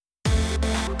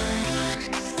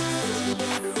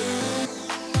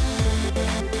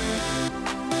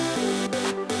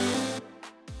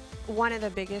One of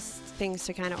the biggest things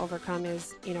to kind of overcome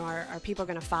is, are people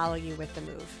going to follow you with the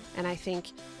move? And I think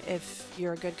if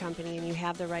you're a good company and you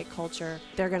have the right culture,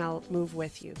 they're going to move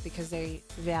with you because they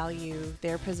value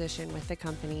their position with the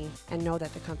company and know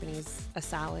that the company's a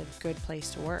solid, good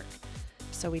place to work.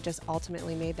 So we just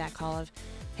ultimately made that call of,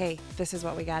 hey, this is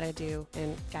what we got to do,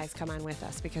 and guys, come on with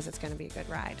us because it's going to be a good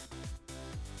ride.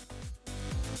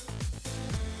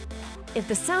 If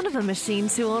the sound of a machine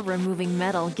tool removing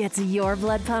metal gets your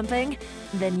blood pumping,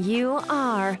 then you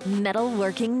are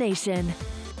Metalworking Nation.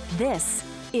 This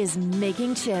is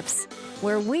Making Chips,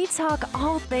 where we talk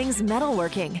all things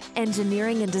metalworking,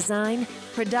 engineering and design,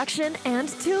 production and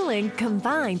tooling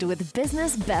combined with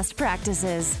business best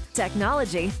practices,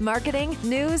 technology, marketing,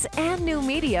 news, and new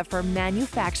media for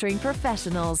manufacturing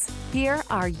professionals. Here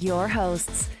are your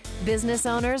hosts, business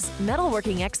owners,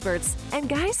 metalworking experts, and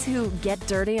guys who get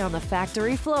dirty on the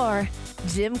factory floor,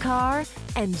 Jim Carr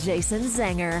and Jason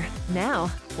Zenger.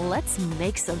 Now, let's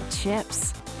make some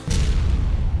chips.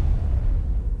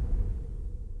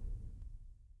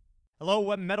 Hello,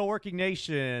 Metalworking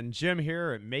Nation. Jim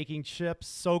here at Making Chips.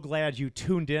 So glad you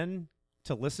tuned in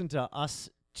to listen to us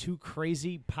two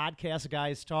crazy podcast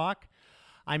guys talk.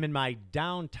 I'm in my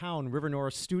downtown River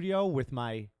North studio with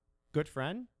my good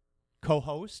friend,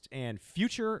 co-host, and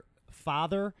future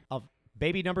father of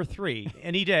baby number 3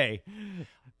 any day.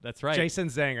 That's right. Jason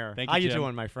Zenger. Thank you, How you Jim.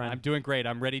 doing, my friend? I'm doing great.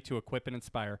 I'm ready to equip and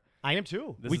inspire. I am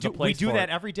too. This We is the do place for that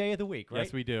it. every day of the week, right?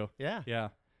 Yes, we do. Yeah. Yeah.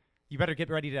 You better get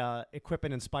ready to equip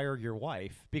and inspire your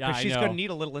wife because Yeah, I she's know. going to need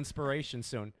a little inspiration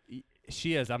soon.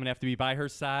 She is. I'm going to have to be by her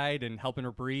side and helping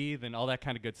her breathe and all that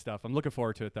kind of good stuff. I'm looking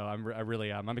forward to it, though. I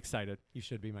really am. I'm excited. You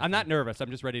should be, my I'm friend. not nervous.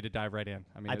 I'm just ready to dive right in.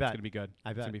 I mean, I it's bet. going to be good. I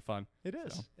It's bet. going to be fun. It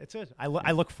is. So. It's it. I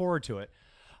look forward to it.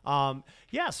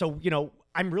 So,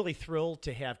 I'm really thrilled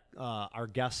to have our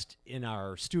guest in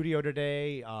our studio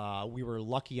today. We were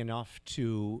lucky enough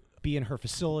to be in her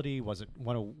facility. Was it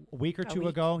a week or two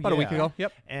ago? About a week ago.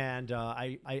 Yep. And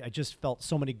I just felt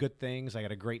so many good things. I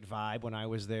got a great vibe when I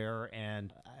was there,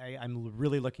 and I'm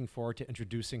really looking forward to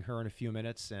introducing her in a few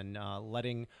minutes and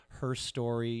letting her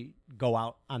story go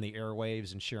out on the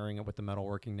airwaves and sharing it with the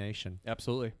Metalworking Nation.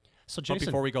 Absolutely. So, But Jason,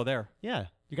 before we go there, yeah,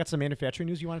 you got some manufacturing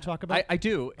news you want to talk about? I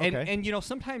do. And, Okay. and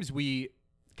sometimes we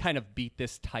kind of beat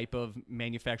this type of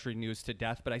manufacturing news to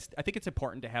death, but I think it's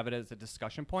important to have it as a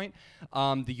discussion point.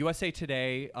 The USA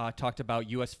Today talked about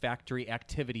U.S. factory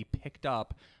activity picked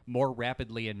up more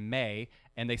rapidly in May,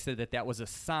 and they said that was a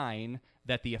sign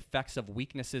that the effects of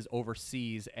weaknesses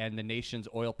overseas and the nation's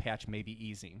oil patch may be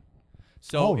easing.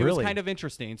 So it was really? kind of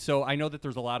interesting. So I know that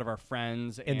there's a lot of our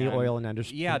friends In the oil and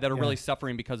industry. yeah, that are Yeah. really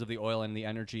suffering because of the oil and the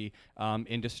energy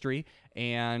industry,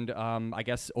 and I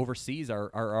guess overseas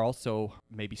are also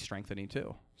maybe strengthening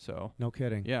too. So No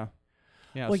kidding. yeah.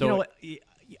 Well, So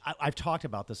I've talked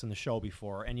about this in the show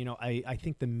before, and I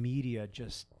think the media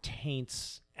just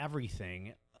taints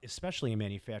everything, especially in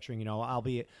manufacturing.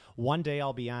 One day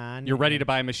I'll be on. you're ready and to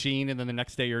buy a machine, and then the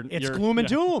next day It's you're gloom and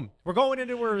yeah. doom. We're going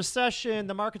into a recession.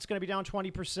 The market's going to be down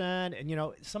 20%,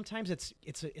 and sometimes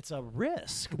it's a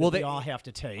risk that we all have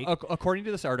to take. According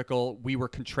to this article, we were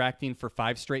contracting for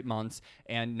 5 straight months,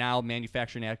 and now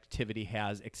manufacturing activity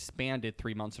has expanded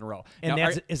 3 months in a row. And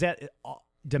Now, is that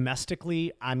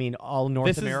domestically? I mean, all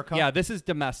North America? This is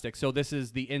domestic. So this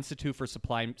is the Institute for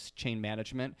Supply Chain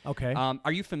Management. Okay.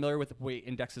 Are you familiar with the way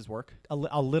indexes work? A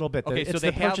little bit. Okay, It's so the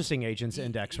they have- purchasing agents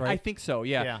index, right? I think so,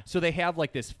 yeah. Yeah. So they have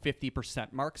like this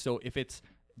 50% mark. So if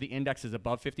the index is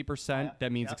above 50%,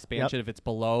 that means expansion. If it's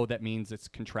below, that means it's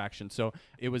contraction. So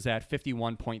it was at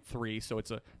 51.3, so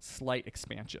it's a slight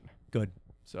expansion. Good.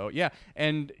 So, yeah.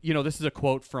 And, this is a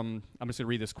quote I'm just going to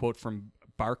read this quote from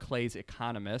Barclays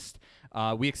economist.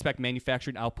 We expect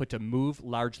manufacturing output to move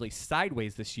largely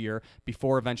sideways this year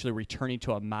before eventually returning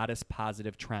to a modest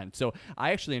positive trend. So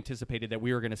I actually anticipated that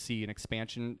we were going to see an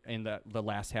expansion in the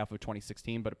last half of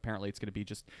 2016, but apparently it's going to be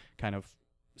just kind of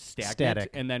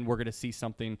static, and then we're going to see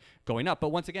something going up. But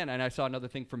once again, and I saw another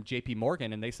thing from JP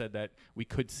Morgan, and they said that we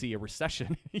could see a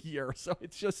recession in a year. So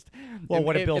it's just,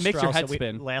 What did Bill it Strauss? makes your head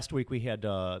spin. Last week we had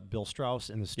Bill Strauss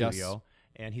in the studio,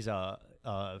 and he's a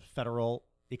federal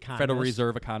economist, Federal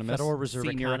Reserve economist, Federal Reserve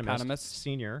senior economist,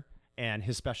 senior, and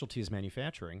his specialty is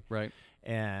manufacturing. Right.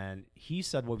 And he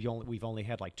said, well, we've only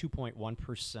had like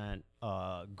 2.1%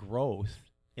 growth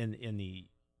in the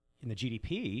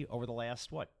GDP over the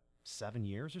last 7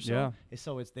 years or so. Yeah.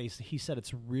 So he said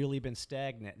it's really been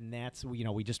stagnant, and that's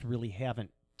we just really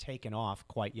haven't taken off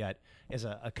quite yet as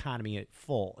a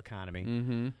full economy.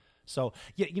 Mm-hmm. So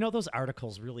yeah, those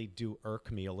articles really do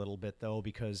irk me a little bit though,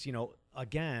 because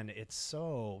again, it's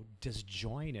so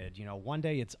disjointed. One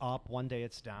day it's up, one day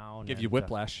it's down. Give you and,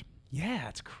 whiplash. Yeah,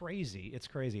 it's crazy. It's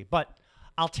crazy. But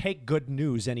I'll take good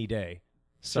news any day.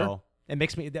 So Sure.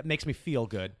 that makes me feel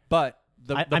good. But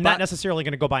I'm not necessarily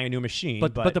going to go buy a new machine.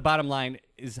 But the bottom line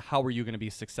is, how are you going to be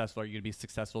successful? Are you going to be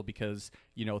successful because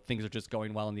things are just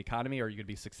going well in the economy, or are you going to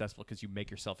be successful because you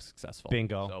make yourself successful?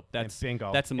 Bingo. So that's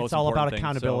bingo. That's the most. It's all important about thing.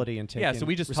 accountability so, and taking yeah. So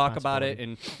we just talk about it,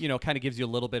 responsibility. and kind of gives you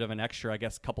a little bit of an extra, I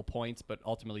guess, couple points. But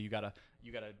ultimately, you gotta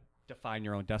define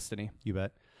your own destiny. You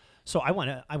bet. So I want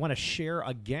to share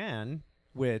again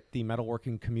with the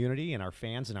metalworking community and our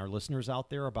fans and our listeners out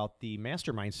there about the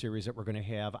mastermind series that we're going to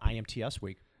have IMTS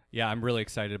week. Yeah, I'm really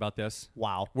excited about this.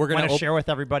 Wow. We're going to share with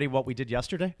everybody what we did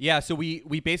yesterday? Yeah, so we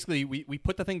basically we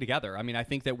put the thing together. I mean, I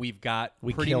think that we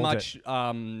pretty much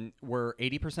we're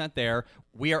 80% there.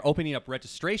 We are opening up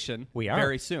registration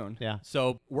very soon. Yeah.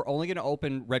 So we're only going to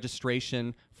open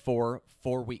registration for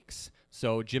 4 weeks.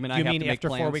 So Jim and I have to make after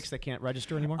plans. 4 weeks they can't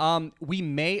register anymore? We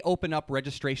may open up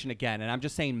registration again, and I'm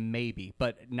just saying maybe,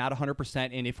 but not 100%.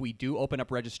 And if we do open up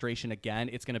registration again,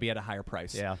 it's going to be at a higher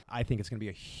price. Yeah, I think it's going to be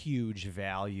a huge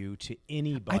value to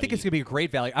anybody. I think it's going to be a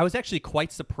great value. I was actually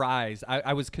quite surprised.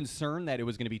 I was concerned that it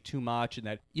was going to be too much and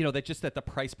that, that the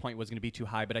price point was going to be too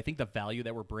high. But I think the value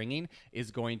that we're bringing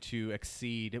is going to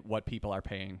exceed what people are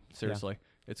paying. Seriously.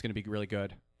 Yeah. It's going to be really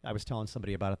good. I was telling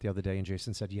somebody about it the other day, and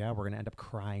Jason said, yeah, we're going to end up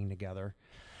crying together.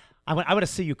 I want to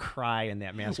see you cry in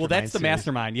that mastermind. Well, that's the series.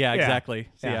 mastermind. Yeah, exactly.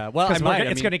 So, Yeah. Well,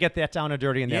 it's going to get that down and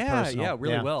dirty and that personal. Yeah,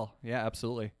 really will. Yeah,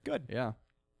 absolutely. Good. Yeah.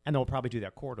 And then we'll probably do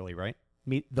that quarterly, right?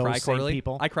 Meet those Cry same quarterly?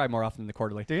 people. I cry more often than the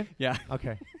quarterly. Do you? Yeah.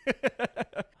 Okay.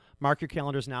 Mark your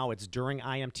calendars now. It's during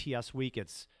IMTS week.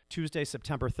 It's Tuesday,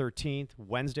 September 13th,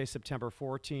 Wednesday, September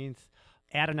 14th.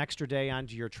 Add an extra day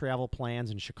onto your travel plans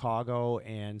in Chicago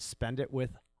and spend it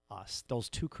with us, those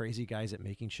two crazy guys at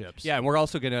Making Chips. Yeah, and we're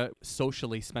also going to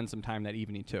socially spend some time that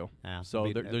evening, too. Yeah,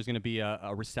 so there's going to be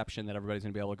a reception that everybody's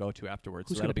going to be able to go to afterwards.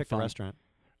 Who's so going to that'll be pick fun. the restaurant?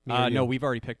 No, we've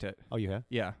already picked it. Oh, you have?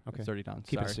 Yeah. Okay. It's already done.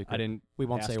 Keep Sorry. it secret. I didn't We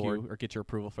won't ask say a you word. or get your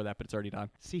approval for that, but it's already done.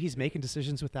 See, he's making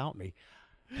decisions without me.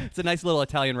 It's a nice little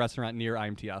Italian restaurant near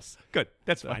IMTS. Good.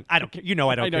 That's fine. I don't care. I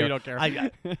don't care. I know you don't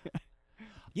care.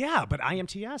 Yeah, but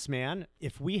IMTS, man,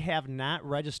 if we have not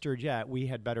registered yet, we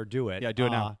had better do it. Yeah, do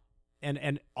it now.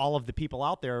 And all of the people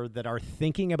out there that are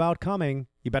thinking about coming,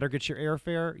 you better get your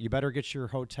airfare, you better get your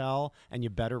hotel, and you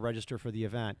better register for the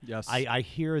event. Yes. I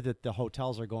hear that the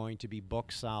hotels are going to be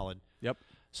booked solid. Yep.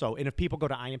 So, and if people go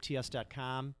to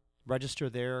imts.com, register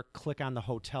there, click on the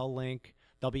hotel link,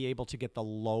 they'll be able to get the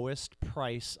lowest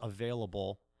price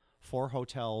available for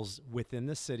hotels within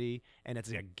the city, and it's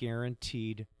a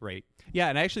guaranteed rate. Yeah,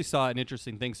 and I actually saw an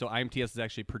interesting thing. So IMTS is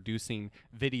actually producing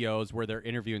videos where they're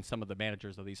interviewing some of the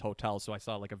managers of these hotels. So I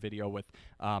saw like a video with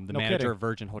the manager of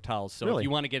Virgin Hotels. So if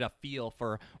you want to get a feel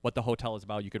for what the hotel is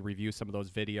about, you could review some of those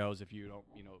videos if you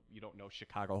don't know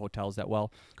Chicago hotels that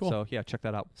well. Cool. So yeah, check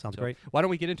that out. Sounds great. Why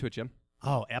don't we get into it, Jim?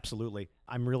 Oh, absolutely.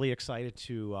 I'm really excited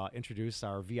to introduce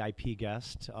our VIP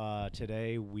guest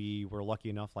today. We were lucky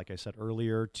enough, like I said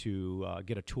earlier, to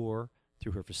get a tour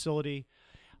through her facility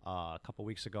a couple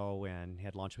weeks ago and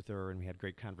had lunch with her, and we had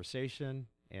great conversation.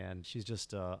 And she's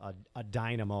just a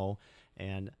dynamo.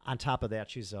 And on top of that,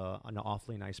 she's an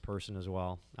awfully nice person as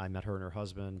well. I met her and her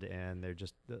husband, and they're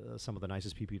just some of the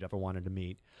nicest people you'd ever wanted to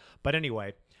meet. But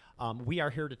anyway, we are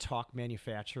here to talk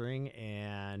manufacturing,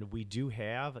 and we do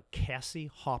have Cassie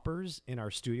Haupers in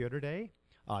our studio today.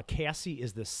 Cassie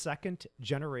is the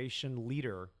second-generation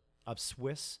leader of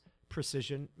Swiss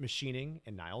Precision Machining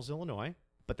in Niles, Illinois,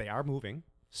 but they are moving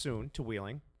soon to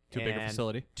Wheeling. To a bigger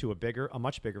facility. To a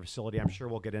much bigger facility. I'm sure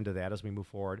we'll get into that as we move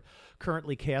forward.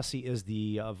 Currently, Cassie is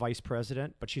the vice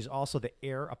president, but she's also the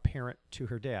heir apparent to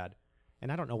her dad.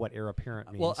 And I don't know what heir apparent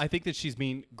means. Well, I think that she's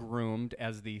being groomed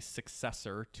as the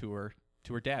successor to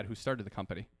her dad, who started the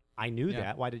company. I knew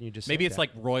that. Why didn't you just Maybe say it's that?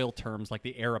 like royal terms, like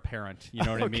the heir apparent. You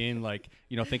know what I mean? Like,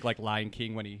 think like Lion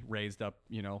King when he raised up,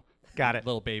 Got it.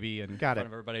 little baby and in front of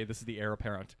everybody. This is the heir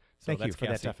apparent. So Thank you that's for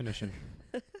Cassie. that definition.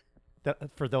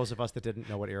 For those of us that didn't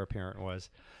know what heir apparent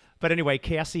was. But anyway,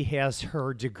 Cassie has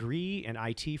her degree in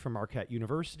IT from Marquette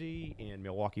University in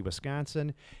Milwaukee,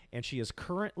 Wisconsin, and she is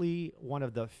currently one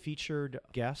of the featured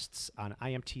guests on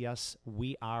IMTS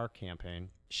We Are campaign.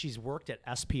 She's worked at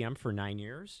SPM for 9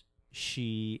 years.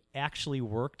 She actually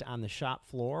worked on the shop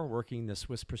floor working the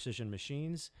Swiss Precision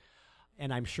machines.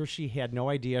 And I'm sure she had no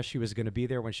idea she was going to be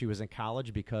there when she was in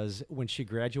college, because when she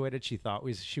graduated, she thought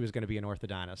she was going to be an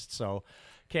orthodontist. So,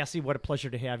 Cassie, what a pleasure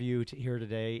to have you here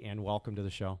today, and welcome to the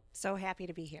show. So happy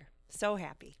to be here. So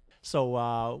happy.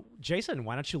 So, Jason,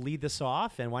 why don't you lead this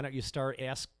off, and why don't you start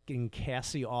asking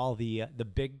Cassie all the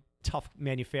big tough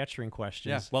manufacturing Yeah,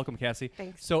 questions. welcome, Cassie.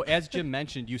 Thanks. So, as Jim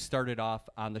mentioned, you started off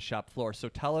on the shop floor. So,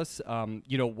 tell us,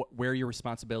 where your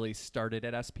responsibilities started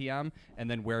at SPM, and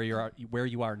then where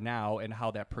you are now, and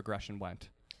how that progression went.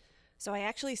 So I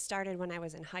actually started when I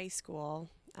was in high school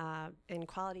in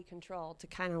quality control to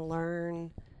kind of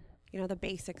learn, the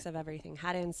basics of everything,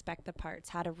 how to inspect the parts,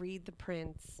 how to read the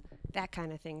prints, that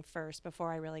kind of thing first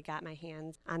before I really got my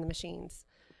hands on the machines.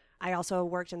 I also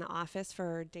worked in the office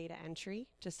for data entry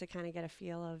just to kind of get a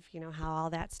feel of, how all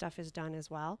that stuff is done as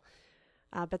well.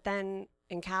 But then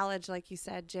in college, like you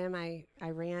said, Jim, I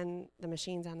ran the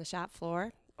machines on the shop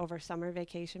floor over summer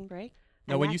vacation break.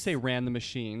 Now, when you say ran the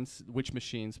machines, which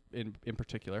machines in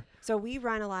particular? So we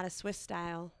run a lot of Swiss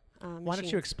style machines. Why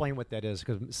don't you explain what that is?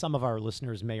 Because some of our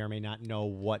listeners may or may not know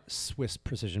what Swiss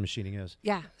precision machining is.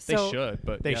 Yeah. They So should,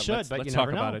 but They yeah, should, let's, but let's you talk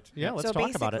never know. about it. Yeah, let's so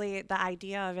talk about it. basically, the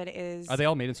idea of it is... Are they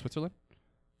all made in Switzerland?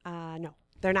 No,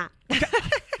 they're not.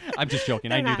 I'm just joking.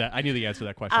 They're I knew not. that. I knew the answer to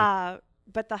that question.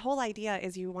 But the whole idea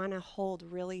is you want to hold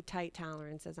really tight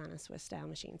tolerances on a Swiss style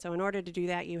machine. So in order to do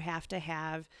that, you have to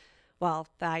have... Well,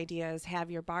 the idea is have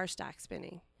your bar stock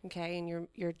spinning, okay? And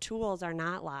your tools are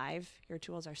not live. Your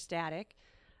tools are static.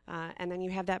 And then you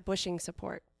have that bushing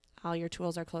support. All your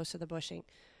tools are close to the bushing.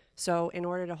 So in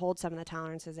order to hold some of the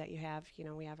tolerances that you have,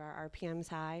 we have our RPMs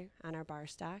high on our bar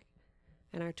stock,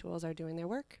 and our tools are doing their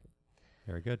work.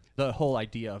 Very good. The whole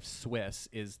idea of Swiss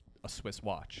is a Swiss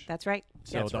watch. That's right.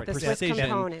 So That's the right. The Swiss precision,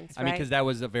 components, I mean, right? because that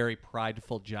was a very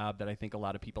prideful job that I think a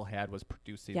lot of people had, was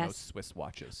producing Yes. those Swiss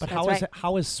watches. But That's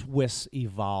how has Swiss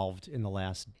evolved in the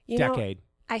last You know, decade?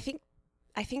 I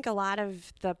think a lot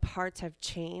of the parts have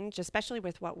changed, especially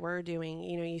with what we're doing.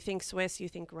 You think Swiss, you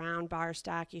think round bar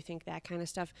stock, you think that kind of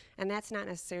stuff, and that's not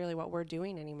necessarily what we're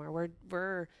doing anymore.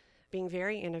 We're being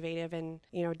very innovative and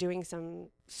doing some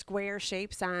square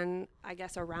shapes on, I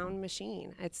guess, a round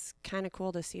machine. It's kind of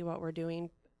cool to see what we're doing.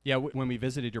 Yeah, when we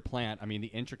visited your plant, I mean, the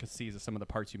intricacies of some of the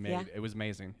parts you made, Yeah. it was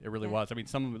amazing. It really Yeah. was. I mean,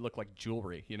 some of it looked like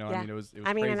jewelry, Yeah. I mean, it was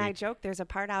I mean, crazy. and I joke, there's a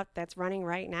part out that's running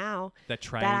right now. That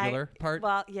triangular that part?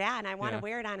 Well, yeah, and I want to Yeah.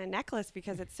 wear it on a necklace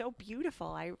because it's so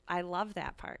beautiful. I love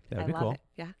that part. That'd I be love cool. it.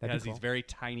 Yeah. It That'd has be cool. these very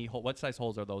tiny holes. What size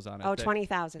holes are those on it? Oh, That-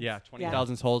 20,000. Yeah,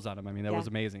 20,000 holes on them. I mean, that Yeah. was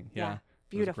amazing. Yeah. Yeah.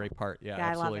 It was a Beautiful. great part. Yeah, Yeah, I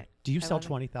absolutely. love it. Do you I sell love it.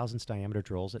 20,000 diameter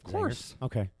drills at Of course. Zangers?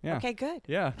 Okay. Yeah. Okay, good.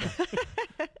 Yeah.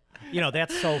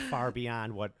 That's so far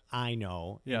beyond what I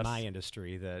know in Yes. my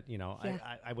industry that, Yeah.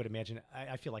 I would imagine,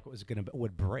 I feel like it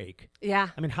would break. Yeah.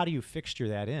 I mean, how do you fixture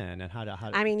that in, and how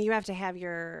I mean, you have to have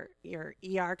your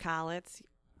ER collets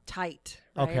tight,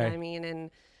 right? Okay. I mean,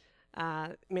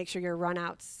 and make sure your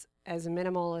runouts as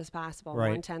minimal as possible,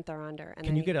 Right. 1/10 or under. And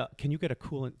can then you get a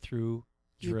coolant through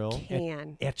drill You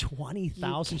can. at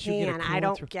 20,000? You You get a can. coolant I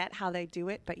don't through? get how they do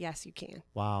it, but yes, you can.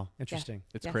 Wow, interesting.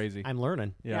 It's Yes. crazy. I'm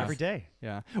learning Yeah. every day.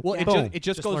 Yeah. Well, Yeah. it Boom. just, it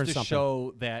just Just goes learned to something.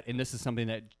 show that, and this is something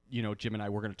that, Jim and I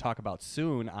were going to talk about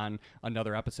soon on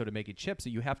another episode of Making Chips, that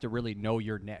you have to really know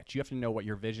your niche. You have to know what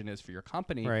your vision is for your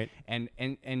company, Right.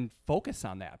 and focus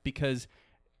on that, because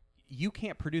you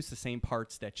can't produce the same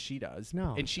parts that she does.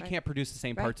 No. And she Right. can't produce the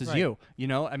same Right. parts as Right. you.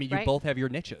 I mean, you Right. both have your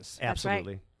niches. That's right.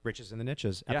 Absolutely. Riches in the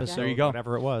niches. Yeah. Episode, There you go.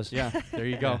 whatever it was. Yeah, there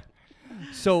you go.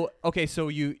 So, okay, so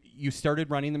you started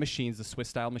running the machines, the Swiss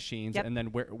style machines, Yep. and then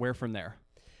where from there?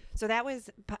 So that was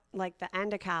like the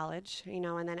end of college,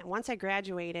 and then once I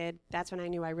graduated, that's when I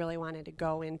knew I really wanted to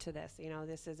go into this.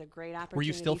 This is a great opportunity. Were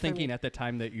you still for me. thinking at the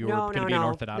time that you No, were going to no, be an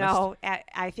no, orthodontist? No,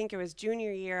 I think it was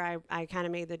junior year. I kind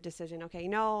of made the decision. Okay,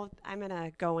 no, I'm going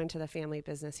to go into the family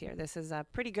business here. This is a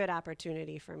pretty good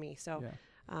opportunity for me. So,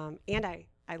 and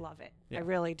I love it. Yeah. I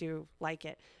really do like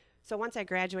it. So once I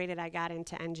graduated, I got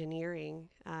into engineering.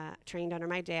 Trained under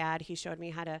my dad. He showed me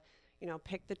how to,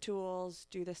 pick the tools,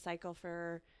 do the cycle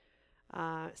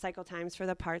times for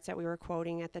the parts that we were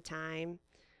quoting at the time,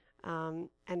 and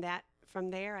that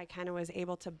from there I kind of was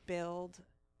able to build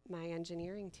my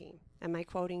engineering team and my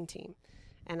quoting team,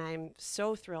 and I'm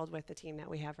so thrilled with the team that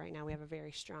we have right now. We have a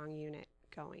very strong unit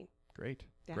going. Great,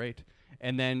 Yeah. great.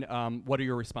 And then what are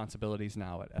your responsibilities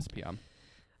now at SPM?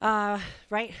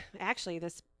 Right. Actually,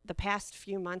 the past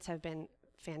few months have been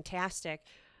fantastic.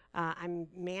 I'm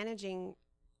managing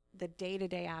the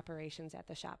day-to-day operations at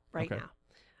the shop right Okay. now.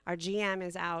 Our GM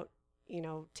is out,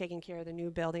 taking care of the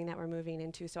new building that we're moving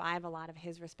into. So I have a lot of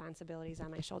his responsibilities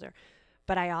on my shoulder.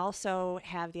 But I also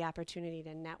have the opportunity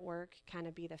to network, kind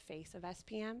of be the face of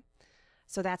SPM.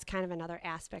 So that's kind of another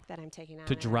aspect that I'm taking on.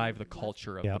 To and drive I the love-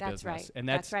 culture of Yep. the That's business. right. And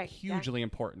That's that's right. Yeah. hugely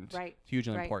important. Right.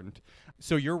 Hugely Right. important.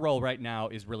 So your role right now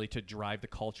is really to drive the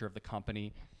culture of the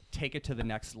company, take it to the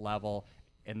next level,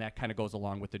 and that kind of goes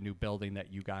along with the new building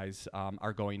that you guys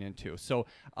are going into. So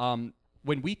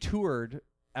when we toured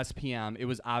SPM, it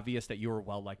was obvious that you were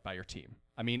well liked by your team.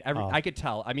 I mean, Oh. I could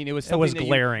tell. I mean, it was It something was that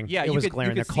glaring. Yeah, It you was could,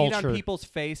 glaring. You could The see it culture- on people's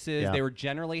faces. Yeah. They were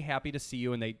generally happy to see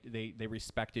you, and they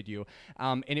respected you.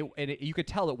 And you could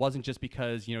tell it wasn't just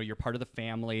because you're part of the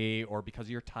family or because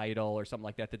of your title or something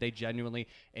like that. That they genuinely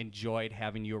enjoyed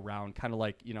having you around, kind of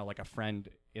like like a friend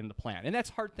in the plant. And that's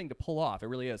a hard thing to pull off. It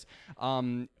really is.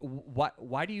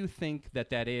 Why do you think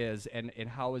that is, and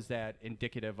how is that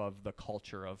indicative of the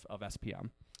culture of SPM?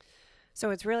 So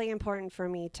it's really important for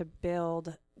me to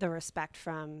build the respect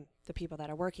from the people that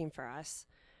are working for us.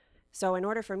 So in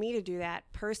order for me to do that,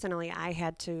 personally, I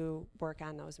had to work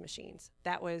on those machines.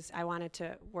 I wanted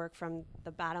to work from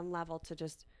the bottom level to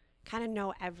just kind of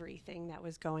know everything that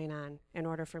was going on in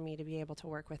order for me to be able to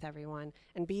work with everyone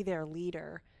and be their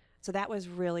leader. So that was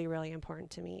really, really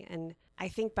important to me. And I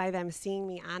think by them seeing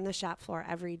me on the shop floor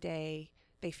every day,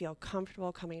 they feel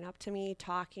comfortable coming up to me,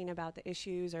 talking about the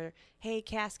issues, or, hey,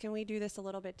 Cass, can we do this a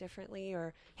little bit differently?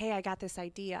 Or, hey, I got this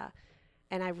idea.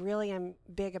 And I really am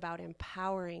big about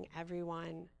empowering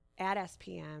everyone at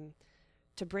SPM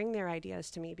to bring their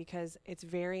ideas to me, because it's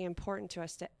very important to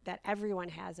us that everyone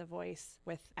has a voice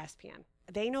with SPM.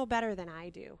 They know better than I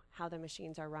do how the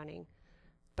machines are running,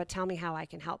 but tell me how I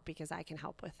can help, because I can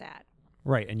help with that.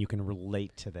 Right, and you can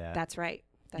relate to that. That's right.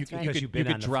 That's right. Because you've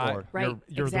been on the floor. Right,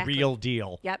 You're exactly. the real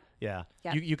deal. Yep. Yeah.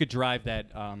 Yep. You could drive that,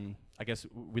 I guess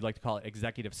we'd like to call it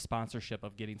executive sponsorship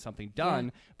of getting something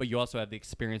done, but you also have the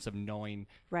experience of knowing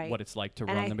what it's like to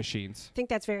run the machines. I think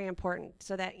that's very important,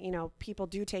 so that, people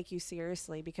do take you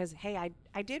seriously, because, hey,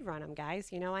 I did run them, guys.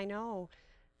 I know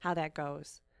how that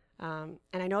goes. And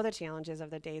I know the challenges of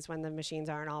the days when the machines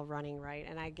aren't all running right,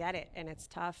 and I get it, and it's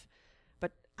tough.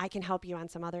 But I can help you on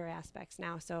some other aspects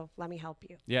now, so let me help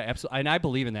you. Yeah, absolutely. And I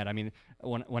believe in that. I mean,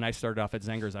 when I started off at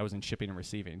Zengers, I was in shipping and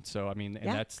receiving. So I mean,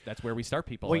 and that's where we start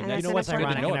people. Well, And you know what's that's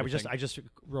ironic? important. And I just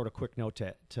wrote a quick note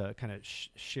to kind of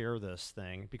share this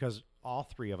thing, because all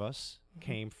three of us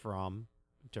came from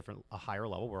a higher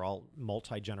level. We're all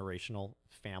multi-generational,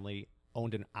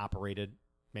 family-owned and operated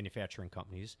manufacturing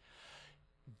companies.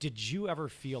 Did you ever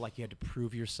feel like you had to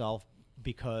prove yourself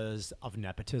because of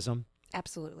nepotism?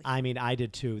 Absolutely. I mean, I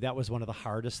did too. That was one of the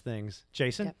hardest things.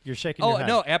 Jason, you're shaking your head.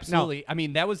 No, absolutely. I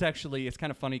mean, that was actually, it's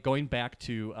kind of funny going back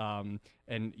to, and,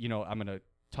 I'm going to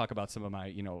talk about some of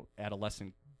my,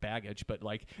 adolescent baggage, but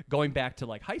like going back to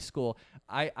like high school,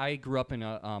 I grew up in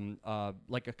a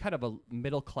like a kind of a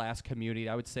middle class community.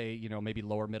 I would say, maybe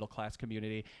lower middle class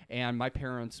community. And my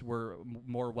parents were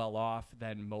more well off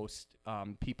than most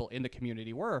people in the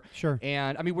community were. Sure.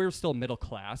 And I mean, we were still middle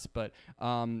class, but,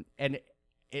 and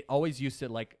it always used to,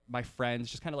 like, my friends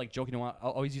just kind of like joking around,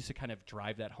 always used to kind of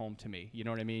drive that home to me. You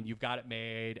know what I mean? You've got it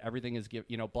made. Everything is,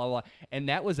 blah, blah. And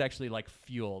that was actually like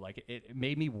fuel. Like it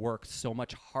made me work so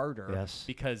much harder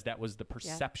because that was the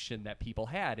perception that people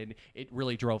had. And it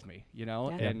really drove me,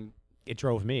 and it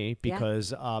drove me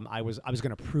because I was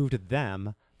going to prove to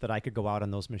them that I could go out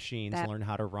on those machines, learn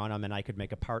how to run them, and I could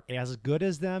make a part as good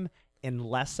as them in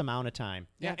less amount of time.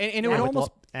 Yeah, and it would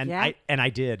almost I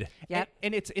did. Yeah,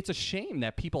 and it's a shame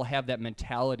that people have that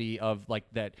mentality of like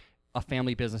that a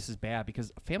family business is bad,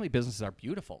 because family businesses are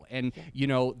beautiful, and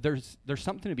there's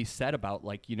something to be said about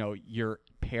like your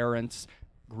parents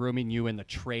grooming you in the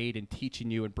trade and teaching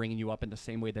you and bringing you up in the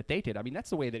same way that they did. I mean, that's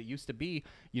the way that it used to be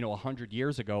 100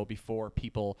 years ago, before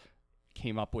people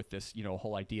came up with this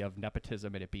whole idea of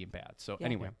nepotism and it being bad. So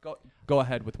anyway, go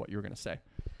ahead with what you were going to say.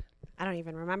 I don't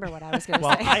even remember what I was going to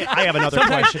Well, say. I have another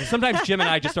question. Sometimes Jim and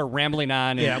I just are rambling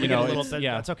on. And, we get a little bit.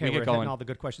 That's okay. We We're get going. hitting all the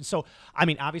good questions. So, I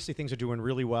mean, obviously things are doing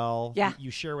really well. Yeah. You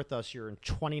share with us you're in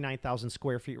 29,000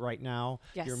 square feet right now.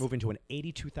 Yes. You're moving to an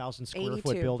 82,000 square 82.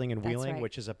 foot building in That's Wheeling, right.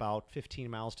 which is about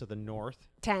 15 miles to the north.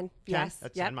 10. Yes.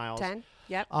 That's yep. 10 miles. 10.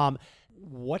 Yep.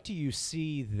 What do you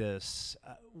see this?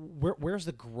 Where's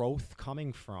the growth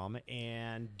coming from?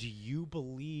 And do you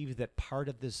believe that part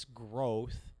of this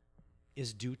growth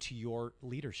is due to your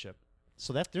leadership?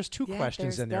 So there's two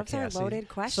questions in there, those are Cassie. loaded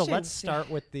questions. So let's start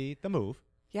with the move.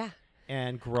 Yeah.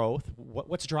 And growth.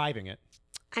 What's driving it?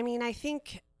 I mean, I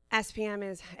think SPM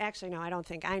is actually, no, I don't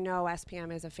think. I know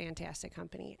SPM is a fantastic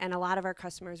company, and a lot of our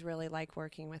customers really like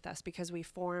working with us because we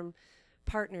form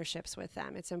partnerships with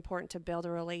them. It's important to build a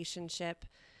relationship,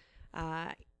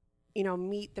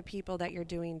 meet the people that you're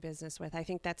doing business with. I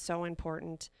think that's so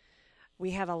important.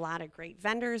 We have a lot of great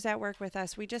vendors that work with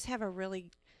us. We just have a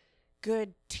really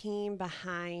good team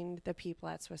behind the people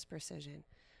at Swiss Precision.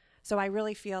 So I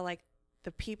really feel like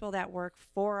the people that work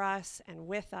for us and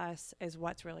with us is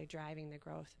what's really driving the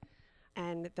growth.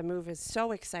 And the move is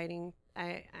so exciting.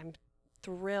 I'm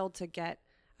thrilled to get,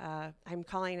 I'm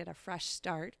calling it a fresh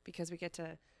start, because we get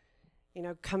to,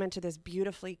 come into this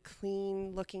beautifully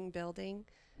clean looking building.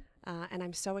 And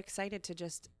I'm so excited to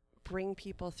just bring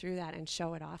people through that and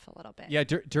show it off a little bit. Yeah,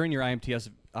 during your IMTS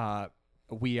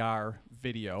We Are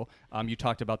video, you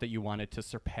talked about that you wanted to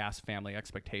surpass family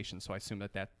expectations. So I assume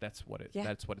that's what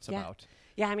it's about.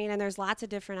 Yeah, I mean, and there's lots of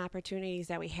different opportunities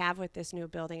that we have with this new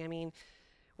building. I mean,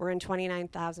 we're in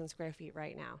 29,000 square feet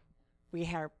right now. We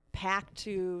are packed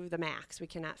to the max. We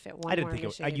cannot fit one more I didn't think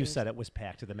machine. you said it was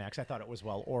packed to the max. I thought it was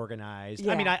well organized.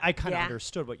 Yeah. I mean, I kind of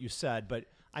understood what you said, but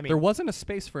I mean, There wasn't a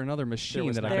space for another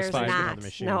machine that I could There's find. not.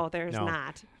 machine. No, there's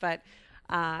not. But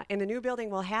in the new building,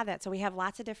 we'll have that. So we have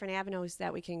lots of different avenues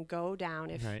that we can go down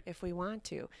if we want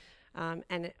to.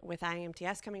 And with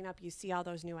IMTS coming up, you see all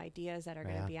those new ideas that are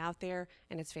going to be out there,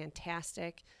 and it's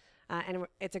fantastic. And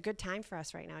it's a good time for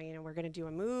us right now. We're going to do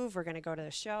a move. We're going to go to the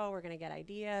show. We're going to get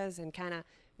ideas and kind of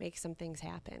make some things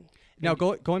happen. Now,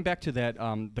 going back to that,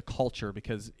 the culture,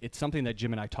 because it's something that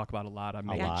Jim and I talk about a lot on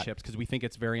Making Chips, because we think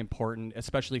it's very important,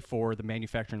 especially for the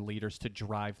manufacturing leaders, to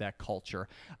drive that culture.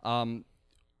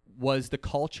 Was the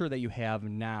culture that you have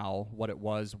now what it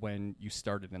was when you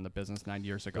started in the business 9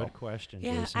 years ago? Good question,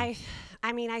 Yeah, Jason.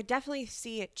 I mean, I definitely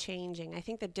see it changing. I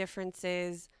think the difference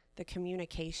is the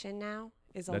communication now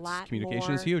is a lot communication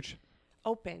more is huge.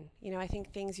 open. I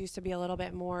think things used to be a little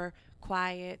bit more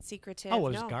quiet, secretive. Oh,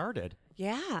 it was guarded.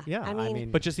 Yeah. Yeah, I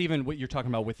mean, But just even what you're talking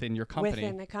about within your company.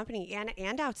 within the company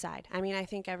and outside. I mean, I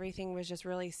think everything was just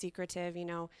really secretive,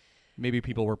 Maybe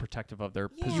people were protective of their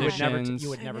Yeah. positions. You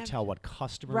would never tell what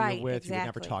customer Right, you're with. You would never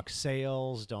exactly. talk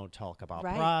sales. Don't talk about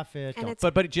Right. profit. And don't- it's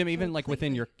But Jim, even like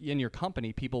completely- in your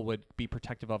company, people would be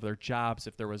protective of their jobs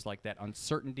if there was like that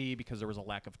uncertainty because there was a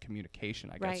lack of communication,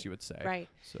 I guess Right, you would say. right.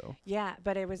 So Yeah,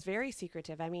 but it was very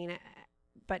secretive. I mean,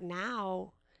 but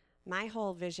now my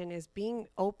whole vision is being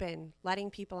open,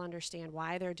 letting people understand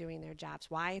why they're doing their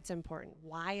jobs, why it's important,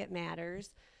 why it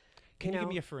matters. Can you give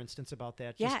me a for instance about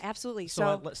that? Yeah, Just- absolutely.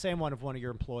 So let's say I'm one of your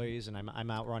employees and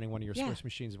I'm out running one of your Yeah. Swiss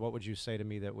machines. What would you say to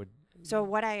me that would? So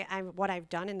what I've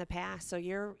done in the past. So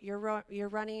you're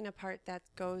running a part that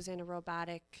goes in a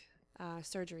robotic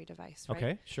surgery device, right?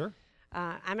 Okay, sure.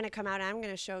 I'm going to come out and I'm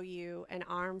going to show you an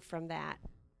arm from that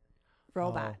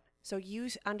robot. Oh. So you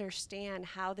understand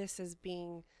how this is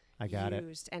being I got it.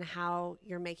 used and how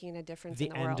you're making a difference The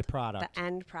in the end world. product. The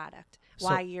end product. So-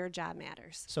 Why your job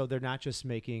matters. So they're not just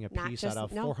making a Not piece just- out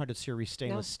of no. 400 series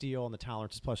stainless steel, and the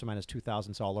tolerance is plus or minus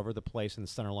 2,000. It's all over the place, and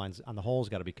the center lines on the hole's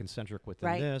got to be concentric within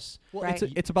Right. this. well, Right.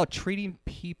 it's about treating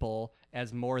people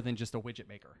as more than just a widget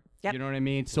maker. Yep. You know what I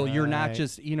mean? So you're not Right.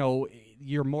 just,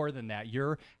 you're more than that.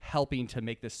 You're helping to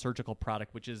make this surgical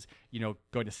product, which is,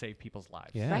 going to save people's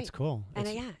lives. Yeah, Right. that's cool. And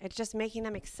It's- it's just making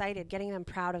them excited, getting them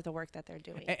proud of the work that they're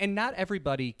doing. And not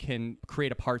everybody can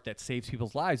create a part that saves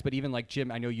people's lives, but even like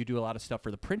Jim, I know you do a lot of stuff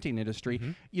for the printing industry.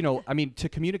 I mean, to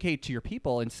communicate to your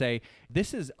people and say,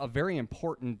 this is a very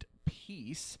important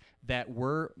piece that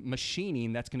we're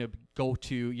machining that's going to go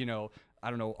to, I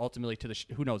don't know, ultimately to the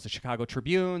Chicago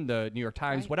Tribune, the New York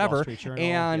Times, Right. whatever. Wall Street Journal,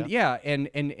 And yeah. and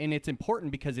it's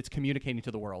important because it's communicating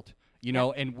to the world.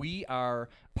 And we are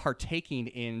partaking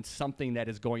in something that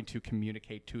is going to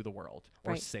communicate to the world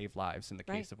or Right. save lives in the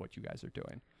Right. case of what you guys are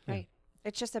doing. Right.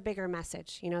 It's just a bigger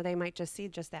message. They might just see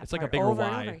just that It's like a part bigger over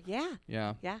why. and over. Yeah.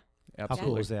 Yeah, Yeah. How absolutely.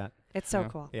 cool is that? It's so Yeah.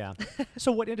 cool. Yeah.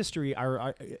 So what industry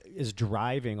is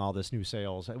driving all this new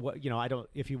sales? What I don't.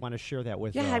 If you want to share that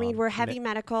with. Yeah, I mean, we're heavy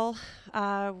medical,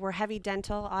 we're heavy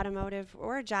dental, automotive.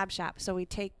 We're a job shop, so we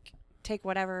take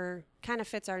whatever kind of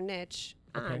fits our niche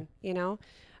Okay. on,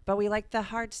 But we like the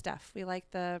hard stuff. We like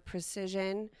the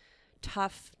precision,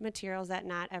 tough materials that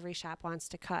not every shop wants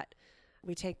to cut.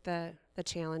 We take the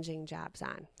challenging jobs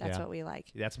on. That's Yeah. what we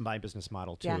like. That's my business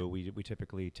model too. Yeah. We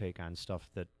typically take on stuff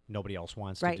that nobody else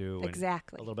wants Right, to do.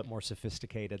 exactly. And a little bit more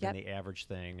sophisticated Yep. than the average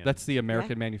thing. And That's the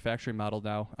American manufacturing model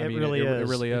now. it really is. It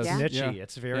really is. It's Yeah. nichey. Yeah.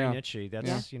 It's very Yeah. nichey.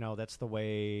 That's that's the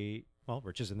way. Well,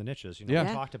 riches in the niches. Yeah. We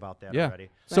Yeah. talked about that Yeah. already.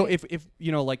 So Right. if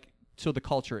so the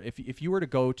culture, if you were to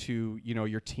go to,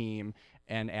 your team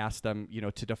and ask them,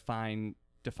 to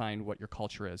define what your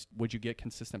culture is, would you get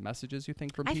consistent messages, you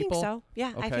think, from I people? think so.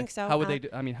 Yeah, I Okay. think so. How would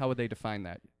they how would they define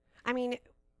that? I mean,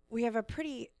 we have a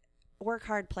pretty work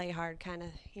hard, play hard kind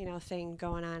of, thing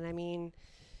going on. I mean,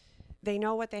 they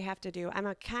know what they have to do. I'm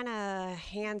a kind of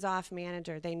hands-off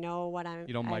manager. They know what I'm.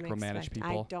 You don't I'm micromanage expect-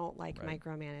 people? I don't like Right.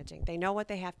 micromanaging. They know what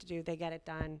they have to do. They get it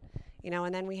done,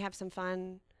 and then we have some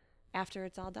fun after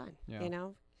it's all done. Yeah.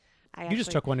 You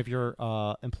just took one of your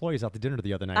employees out to dinner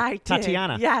the other night. I did.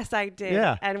 Tatiana. Yes, I did.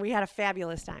 Yeah. And we had a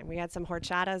fabulous time. We had some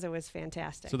horchatas. It was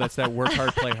fantastic. So that's that work hard,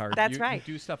 play hard. That's you, right.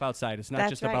 You do stuff outside. It's not That's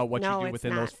just right. about what No, you do it's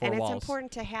within not. those four and walls. it's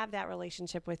important to have that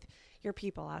relationship with your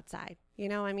people outside.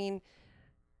 I mean,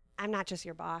 I'm not just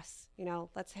your boss.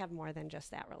 Let's have more than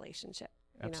just that relationship.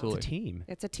 Absolutely. It's a team.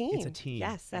 It's a team. It's a team.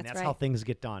 Yes, and that's right. how things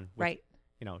get done. Right.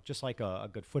 Just like a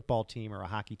good football team or a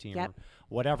hockey team Yep. or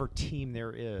whatever team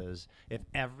there is, if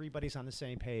everybody's on the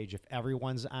same page, if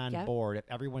everyone's on Yep. board, if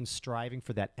everyone's striving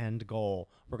for that end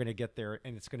goal, we're going to get there,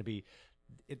 and it's going to be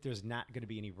there's not going to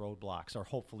be any roadblocks, or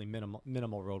hopefully minimal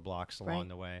roadblocks along Right.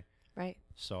 the way. Right.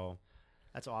 So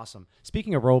that's awesome.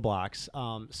 Speaking of roadblocks,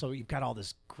 so you've got all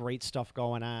this great stuff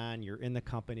going on. You're in the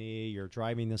company. You're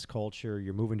driving this culture.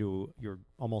 You're moving to. You're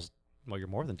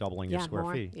more than doubling your Yeah, square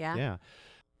more. feet. Yeah.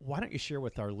 Why don't you share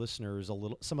with our listeners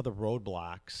some of the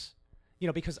roadblocks?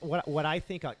 Because what I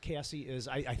think, Cassie, is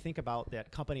I think about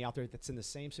that company out there that's in the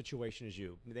same situation as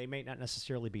you. They may not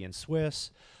necessarily be in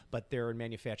Swiss, but they're in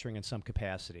manufacturing in some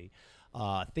capacity.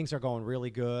 Things are going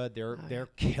really good. They're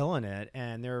killing it,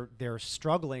 and they're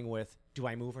struggling with, do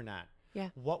I move or not? Yeah.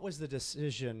 What was the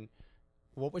decision?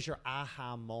 What was your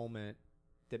aha moment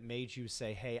that made you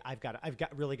say, "Hey, I've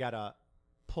really got to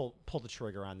pull the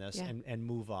trigger on this and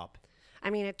move up"? I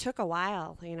mean, it took a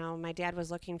while. My dad was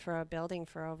looking for a building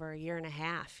for over a year and a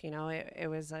half. It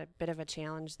was a bit of a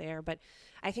challenge there. But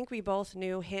I think we both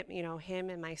knew him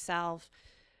and myself,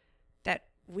 that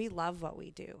we love what we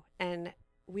do. And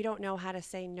we don't know how to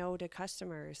say no to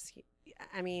customers.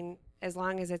 I mean, as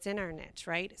long as it's in our niche,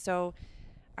 right? So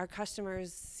our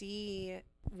customers see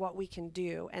what we can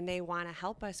do, and they want to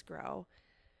help us grow.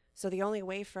 So the only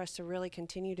way for us to really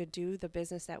continue to do the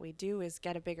business that we do is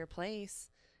get a bigger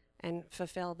place and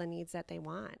fulfill the needs that they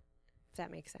want. If that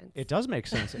makes sense. It does make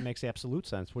sense. It makes absolute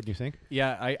sense. What do you think?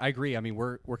 Yeah, I agree. I mean,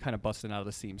 we're kind of busting out of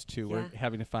the seams too. Yeah. We're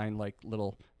having to find like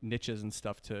little niches and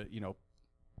stuff to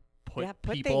put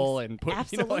put people things. and put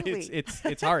Absolutely.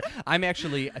 it's hard. I'm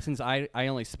actually, since I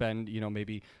only spend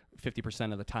maybe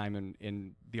 50% of the time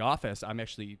in the office, I'm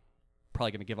actually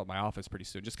probably going to give up my office pretty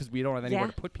soon, just because we don't have anywhere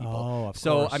to put people. Oh, of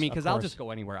so course, I mean, because I'll course. just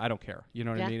go anywhere. I don't care. You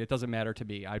know what I mean? It doesn't matter to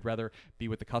me. I'd rather be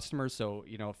with the customers. So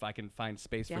if I can find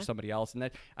space for somebody else, and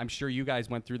that, I'm sure you guys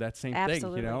went through that same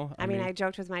Absolutely. thing. I mean, I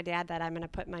joked with my dad that I'm going to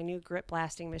put my new grip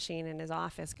blasting machine in his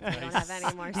office because we don't have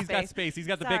any more space. He's got space. He's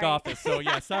got the big Sorry. office. So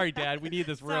yeah, sorry, Dad. We need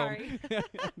this room. Sorry.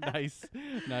 Nice.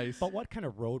 But what kind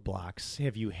of roadblocks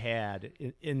have you had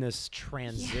in this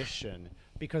transition?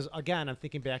 Because again, I'm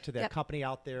thinking back to that company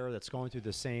out there that's going through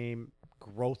the same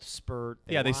growth spurt.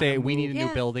 They say we need a new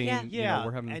Yeah, building. yeah.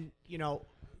 We're having, and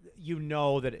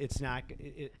that it's not.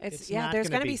 It's not there's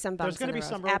going to be some bumps. There's going to in be the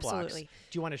some road. roadblocks. Absolutely.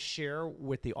 Do you want to share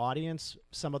with the audience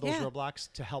some of those Yeah.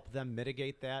 roadblocks to help them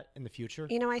mitigate that in the future?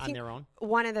 I on think their own.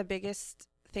 one of the biggest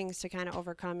things to kind of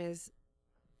overcome is,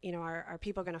 are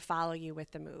people going to follow you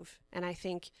with the move? And I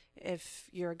think if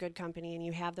you're a good company and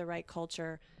you have the right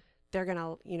culture, they're going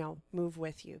to, move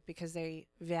with you because they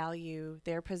value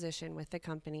their position with the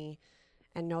company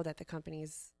and know that the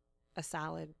company's a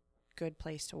solid, good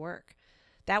place to work.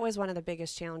 That was one of the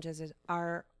biggest challenges is,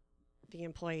 are the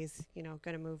employees, going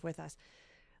to move with us?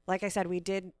 Like I said, we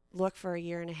did look for a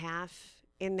year and a half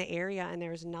in the area and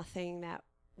there was nothing that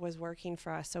was working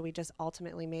for us. So we just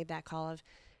ultimately made that call of,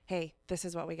 hey, this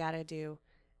is what we got to do.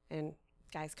 And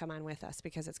guys, come on with us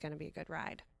because it's going to be a good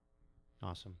ride.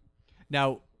 Awesome.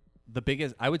 Now, the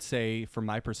biggest, I would say, from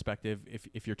my perspective,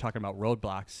 if you're talking about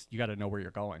roadblocks, you got to know where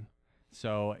you're going.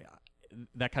 So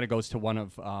that kind of goes to one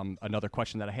of another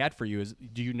question that I had for you is,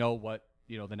 do you know what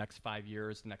the next 5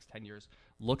 years, the next 10 years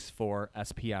looks for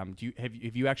SPM? Have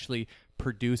you actually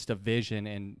produced a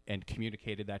vision and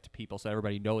communicated that to people so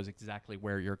everybody knows exactly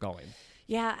where you're going?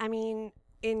 Yeah, I mean,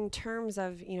 in terms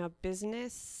of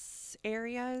business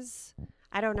areas,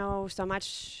 I don't know so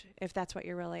much if that's what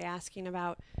you're really asking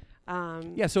about.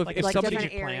 Yeah, so if somebody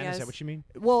different plan, areas. is that what you mean?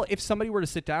 Well, if somebody were to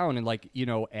sit down and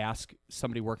ask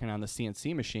somebody working on the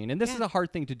CNC machine, and this is a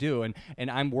hard thing to do,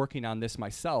 and I'm working on this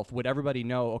myself, would everybody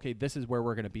know, okay, this is where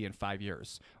we're going to be in 5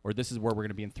 years, or this is where we're going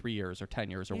to be in 3 years or 10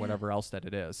 years or whatever else that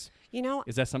it is?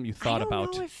 Is that something you thought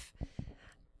about?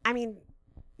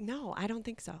 No, I don't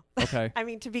think so. Okay. I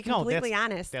mean, to be completely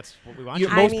honest. That's what we want.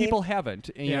 Most people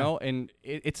haven't, and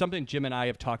it's something Jim and I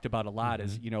have talked about a lot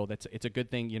is, it's a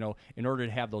good thing, in order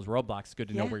to have those roadblocks, it's good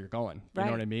to know where you're going. You know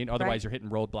what I mean? Otherwise, you're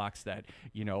hitting roadblocks that,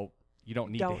 you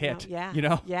don't need to hit.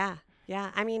 Yeah.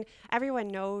 I mean, everyone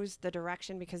knows the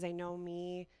direction because they know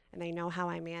me and they know how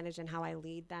I manage and how I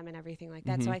lead them and everything like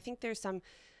that. So I think there's I'm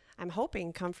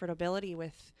hoping comfortability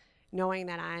with knowing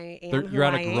that I am who you're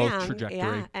on I a growth am. trajectory.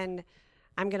 Yeah, and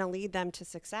I'm going to lead them to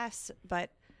success,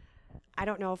 but I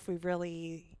don't know if we've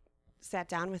really sat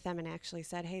down with them and actually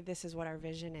said, hey, this is what our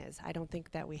vision is. I don't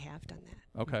think that we have done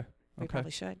that. Okay. We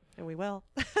probably should, and we will.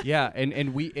 Yeah,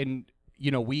 and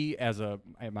we as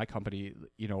at my company,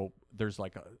 there's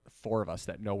like 4 of us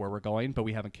that know where we're going, but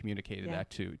we haven't communicated that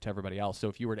to everybody else. So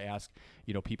if you were to ask,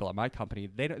 people at my company,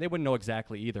 they wouldn't know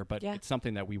exactly either, but it's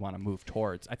something that we want to move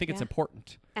towards. I think it's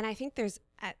important. And I think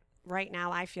right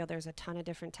now, I feel there's a ton of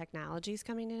different technologies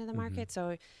coming into the market.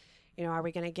 So, are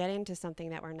we going to get into something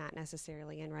that we're not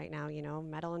necessarily in right now?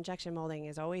 Metal injection molding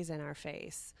is always in our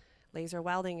face. Laser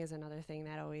welding is another thing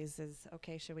that always is,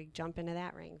 okay, should we jump into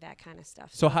that ring? That kind of stuff.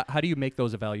 So how do you make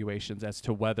those evaluations as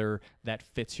to whether that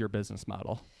fits your business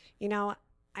model?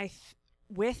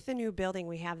 With the new building,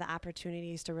 we have the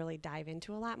opportunities to really dive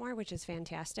into a lot more, which is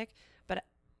fantastic. But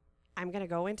I'm going to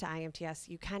go into IMTS.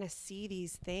 You kind of see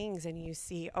these things and you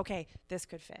see, okay, this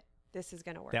could fit. This is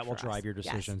going to work. That will drive your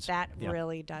decisions. Yes, that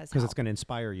really does. Because it's going to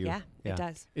inspire you. Yeah, it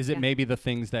does. Is it maybe the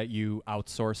things that you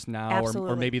outsource now,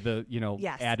 or maybe the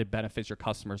added benefits your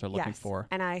customers are looking for?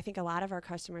 And I think a lot of our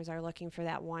customers are looking for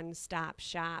that one-stop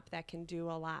shop that can do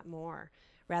a lot more,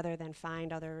 rather than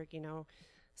find other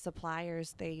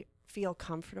suppliers. They feel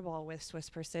comfortable with Swiss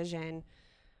Precision.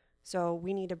 So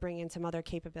we need to bring in some other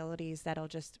capabilities that'll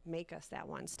just make us that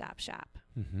one-stop shop.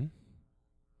 Mm-hmm.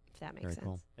 If that makes Very sense.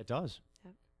 Cool. It does.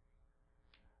 Yep.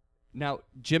 Now,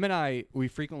 Jim and I, we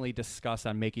frequently discuss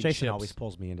on making Jason chips. always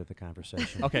pulls me into the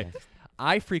conversation. Okay.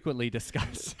 I frequently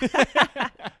discuss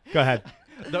Go ahead.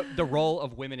 the role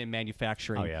of women in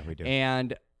manufacturing. Oh, yeah, we do.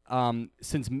 And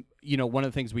since, one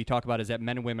of the things we talk about is that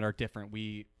men and women are different.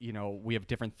 We have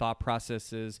different thought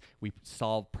processes. We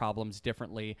solve problems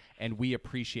differently, and we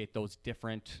appreciate those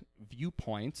different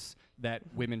viewpoints that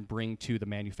women bring to the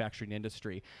manufacturing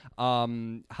industry.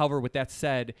 However, with that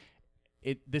said,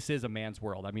 this is a man's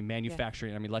world. I mean,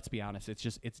 manufacturing, let's be honest,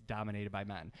 it's dominated by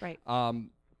men. Right.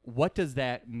 What does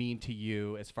that mean to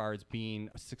you as far as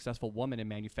being a successful woman in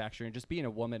manufacturing and just being a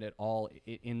woman at all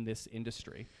in this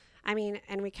industry?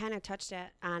 And we kind of touched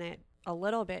on it a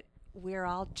little bit. We're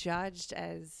all judged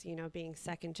as, being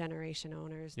second generation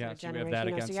owners. Yeah, third so we have generation, that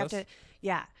against so you have us?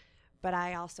 to, but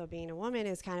I also, being a woman,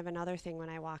 is kind of another thing. When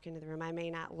I walk into the room, I may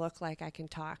not look like I can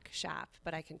talk shop,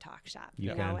 but I can talk shop,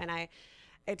 you know, and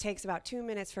it takes about 2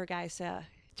 minutes for guys to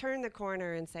turn the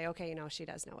corner and say, okay, she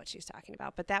does know what she's talking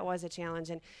about. But that was a challenge,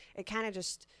 and it kind of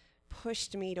just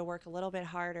pushed me to work a little bit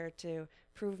harder to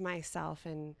prove myself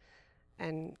and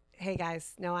hey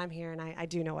guys, no, I'm here and I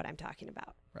do know what I'm talking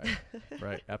about.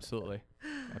 Right. Absolutely.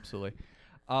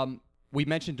 We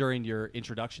mentioned during your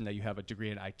introduction that you have a degree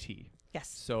in IT. Yes.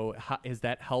 So has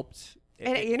that helped?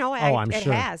 And it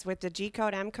sure. has with the G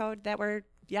code, M code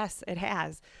yes, it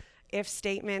has. If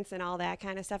statements and all that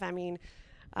kind of stuff.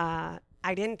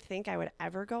 I didn't think I would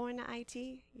ever go into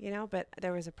IT, but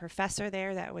there was a professor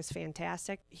there that was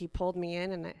fantastic. He pulled me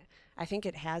in, and I think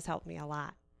it has helped me a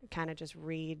lot. Kind of just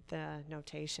read the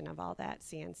notation of all that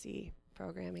CNC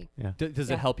programming. Yeah.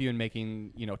 Does it help you in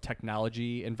making,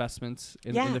 technology investments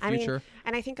in the future?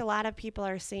 And I think a lot of people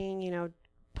are seeing,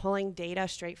 pulling data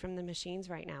straight from the machines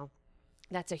right now.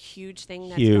 That's a huge thing.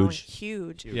 That's going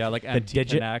huge. Yeah, like the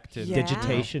Connect and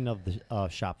digitation of the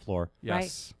shop floor.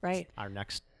 Yes. Right. Our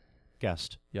next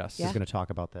guest is going to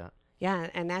talk about that. Yeah,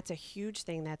 and that's a huge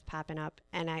thing that's popping up,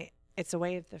 and it's a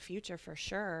way of the future for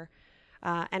sure.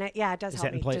 And it does help me. Is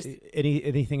that in place?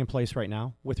 Anything in place right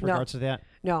now with regards to that?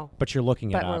 No. But you're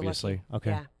looking at it, obviously.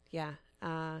 Okay. Yeah.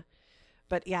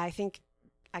 But I think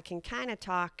I can kind of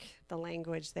talk the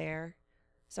language there.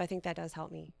 So I think that does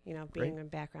help me, being in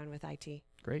background with IT.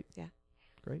 Great. Yeah.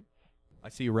 Great. I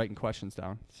see you writing questions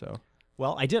down. So.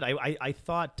 Well, I did. I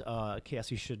thought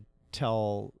Cassie should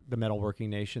tell the Metalworking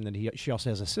Nation that she also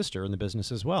has a sister in the business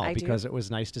as well, because it was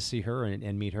nice to see her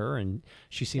and meet her, and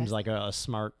she seems like a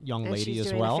smart young lady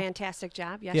as well. She's doing a fantastic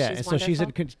job. Yes, yeah, she's and so wonderful. she's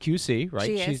in QC,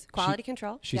 right? She's quality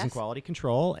control. She's in quality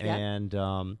control,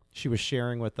 and she was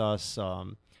sharing with us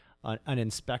an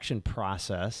inspection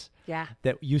process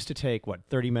that used to take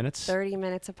 30 minutes 30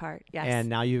 minutes apart. Yes. And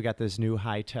now you've got this new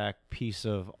high-tech piece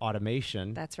of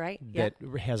automation that's right that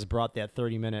has brought that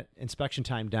 30-minute inspection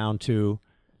time down to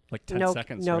like 10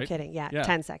 seconds. No right? kidding. Yeah,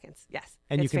 10 seconds. Yes.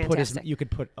 And it's you can fantastic.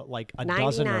 put like a 99,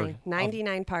 dozen or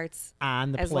 99 parts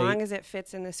on the as plate, long as it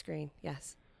fits in the screen.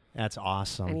 Yes. That's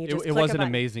awesome. And it was an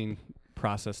amazing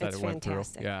process that it's it went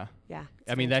fantastic. through. Yeah. Yeah.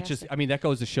 That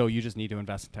goes to show you just need to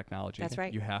invest in technology. That's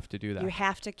right. You have to do that. You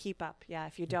have to keep up. Yeah.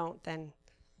 If you don't, then.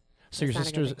 So your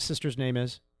sister's name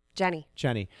is Jenny.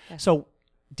 Jenny. Yes. So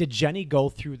did Jenny go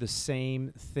through the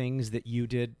same things that you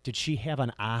did? Did she have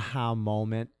an aha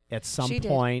moment at some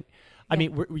point? Did. I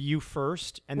mean, were you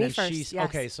first, and Me then first, she's yes.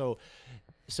 okay. So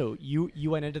So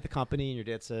you went into the company and your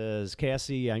dad says,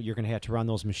 Cassie, you're going to have to run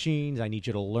those machines. I need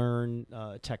you to learn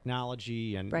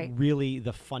technology and really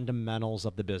the fundamentals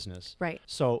of the business. Right.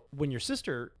 So when your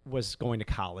sister was going to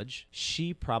college,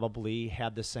 she probably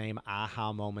had the same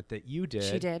aha moment that you did.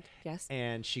 She did, yes.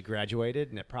 And she graduated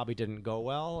and it probably didn't go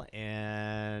well.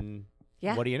 And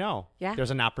yeah. What do you know? Yeah.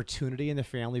 There's an opportunity in the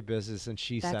family business, and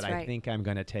she That's said, right. I think I'm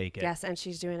going to take it. Yes, and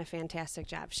she's doing a fantastic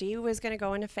job. She was going to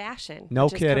go into fashion. No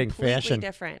which kidding, is completely fashion.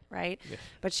 different, right? Yeah.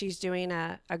 But she's doing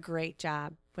a great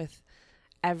job with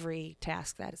every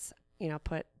task that's, put on her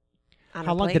plate.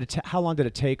 How long did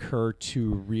it take her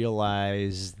to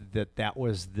realize that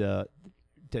was that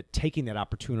taking that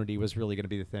opportunity was really going to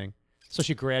be the thing? So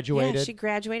she graduated? Yeah, she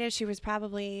graduated. She was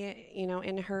probably,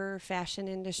 in her fashion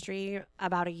industry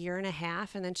about a year and a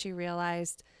half. And then she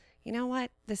realized, you know what?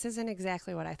 This isn't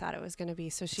exactly what I thought it was going to be.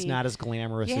 So it's not as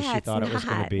glamorous as she thought it was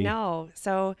going to be. No.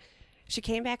 So she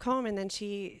came back home and then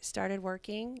she started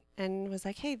working and was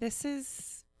like, hey, this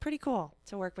is pretty cool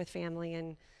to work with family.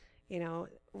 And,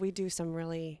 we do some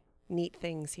really neat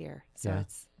things here. So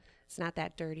it's not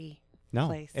that dirty. No,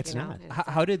 place, it's not.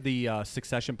 How did the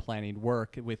succession planning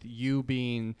work with you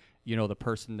being, the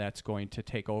person that's going to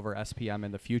take over SPM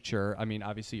in the future? I mean,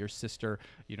 obviously your sister,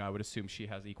 I would assume she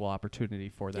has equal opportunity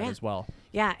for that as well.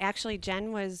 Yeah, actually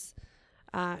Jen was,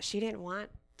 she didn't want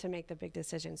to make the big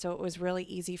decision. So it was really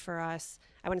easy for us.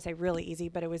 I wouldn't say really easy,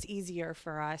 but it was easier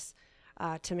for us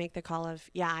to make the call of,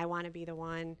 I want to be the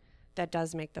one that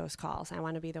does make those calls. I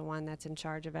want to be the one that's in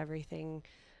charge of everything.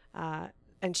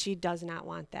 And she does not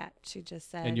want that. She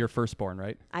just said... And you're firstborn,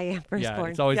 right? I am firstborn. Yeah,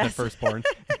 it's always been firstborn.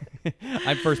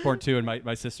 I'm firstborn too, and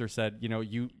my sister said,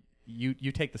 you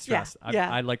take the stress.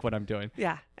 Yeah. I like what I'm doing.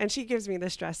 Yeah, and she gives me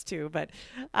the stress too, but...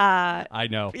 I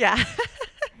know. Yeah.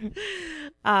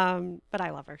 But I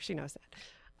love her. She knows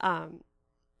that.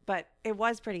 But it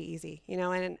was pretty easy,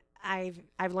 and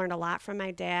I've learned a lot from my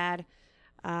dad,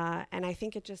 and I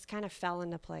think it just kind of fell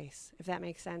into place, if that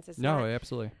makes sense.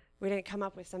 Absolutely. We didn't come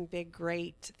up with some big,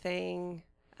 great thing,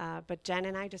 but Jen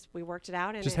and I we worked it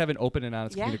out. And just have an open and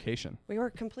honest communication. We were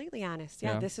completely honest.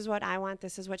 Yeah, this is what I want.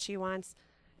 This is what she wants.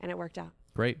 And it worked out.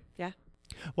 Great. Yeah.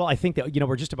 Well, I think that,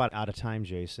 we're just about out of time,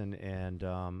 Jason. And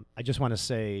I just want to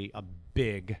say a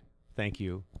big thank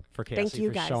you for Cassie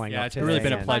for showing up. Yeah, it's really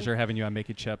been a pleasure having you on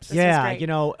Making Chips. This was great.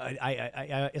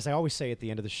 I as I always say at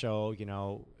the end of the show,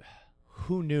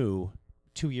 who knew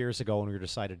 2 years ago when we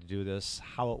decided to do this,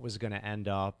 how it was going to end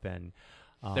up, and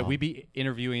that we'd be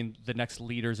interviewing the next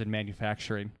leaders in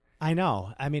manufacturing. I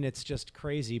know. I mean, it's just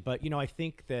crazy. But, I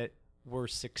think that we're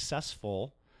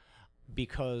successful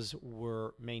because we're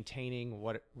maintaining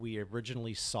what we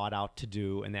originally sought out to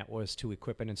do, and that was to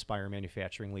equip and inspire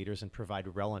manufacturing leaders and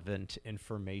provide relevant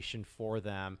information for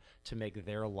them to make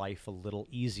their life a little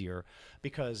easier.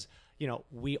 Because,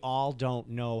 we all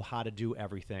don't know how to do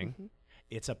everything. Mm-hmm.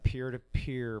 It's a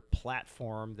peer-to-peer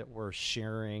platform that we're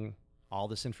sharing all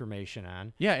this information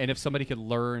on. Yeah, and if somebody could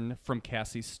learn from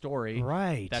Cassie's story,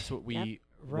 right, that's what we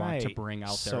want to bring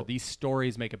out there. So these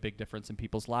stories make a big difference in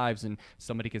people's lives, and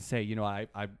somebody can say,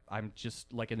 I'm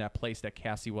just like in that place that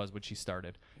Cassie was when she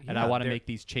started, and I want to make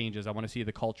these changes. I want to see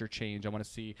the culture change. I want to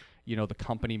see, the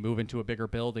company move into a bigger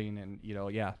building, and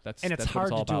that's hard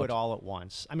to do about. it all at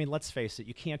once. I mean, let's face it,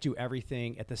 you can't do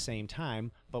everything at the same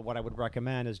time. But what I would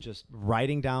recommend is just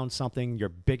writing down something, your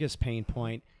biggest pain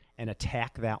point, and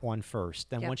attack that one first.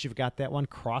 Then once you've got that one,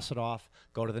 cross it off,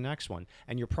 go to the next one.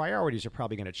 And your priorities are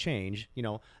probably going to change.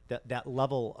 That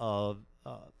level of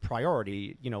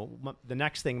priority, the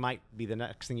next thing might be the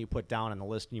next thing you put down on the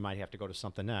list, and you might have to go to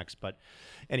something next. But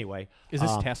anyway. Is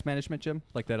this task management, Jim?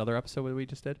 Like that other episode that we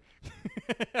just did?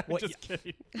 Just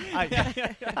kidding.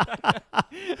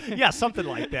 Yeah, something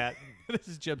like that. This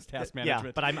is Jim's task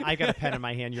management. Yeah, but I got a pen in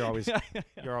my hand. You're always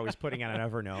putting on an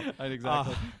Evernote.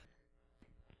 Exactly.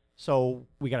 So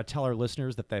we got to tell our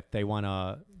listeners that if they want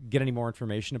to get any more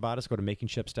information about us, go to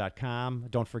makingchips.com.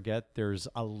 Don't forget, there's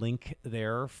a link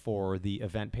there for the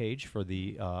event page for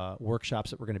the workshops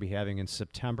that we're going to be having in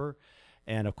September.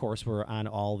 And, of course, we're on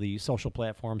all the social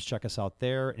platforms. Check us out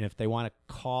there. And if they want to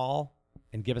call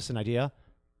and give us an idea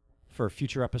for a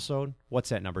future episode, what's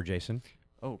that number, Jason?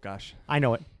 Oh, gosh. I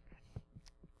know it.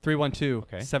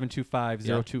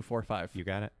 312-725-0245. You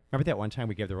got it. Remember that one time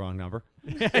we gave the wrong number?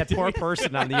 That poor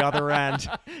person on the other end.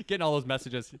 Getting all those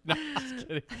messages. No, just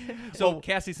kidding. So,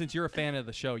 Cassie, since you're a fan of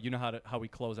the show, you know how we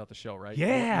close out the show, right? Yeah.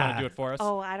 You want to do it for us?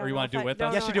 Oh, I don't know. Or you want to do it with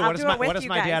us? Yes, you do. What did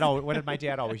my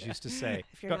dad always used to say?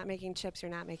 If you're not making chips,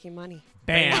 you're not making money.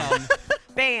 Bam.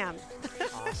 Bam.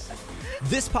 Awesome.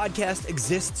 This podcast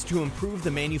exists to improve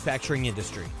the manufacturing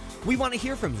industry. We want to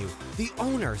hear from you, the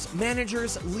owners,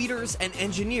 managers, leaders, and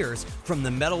engineers from the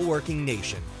metalworking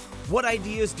nation. What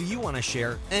ideas do you want to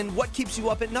share, and what keeps you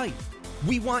up at night?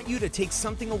 We want you to take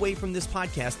something away from this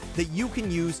podcast that you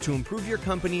can use to improve your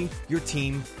company, your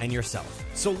team, and yourself.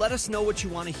 So let us know what you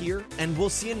want to hear, and we'll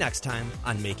see you next time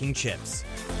on Making Chips.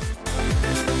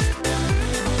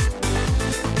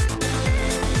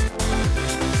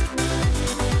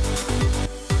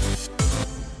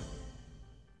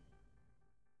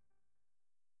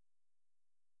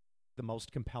 The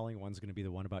most compelling one's going to be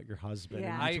the one about your husband.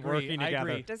 Yeah. and I you agree. working I together.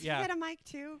 agree. Does he Yeah. get a mic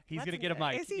too? He's Let's- going to get a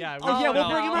mic. Is he? Yeah, Oh, yeah, we'll no.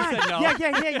 bring him He on. said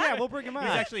no. Yeah, we'll bring him on.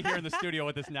 He's actually here in the studio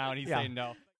with us now, and he's Yeah. saying no.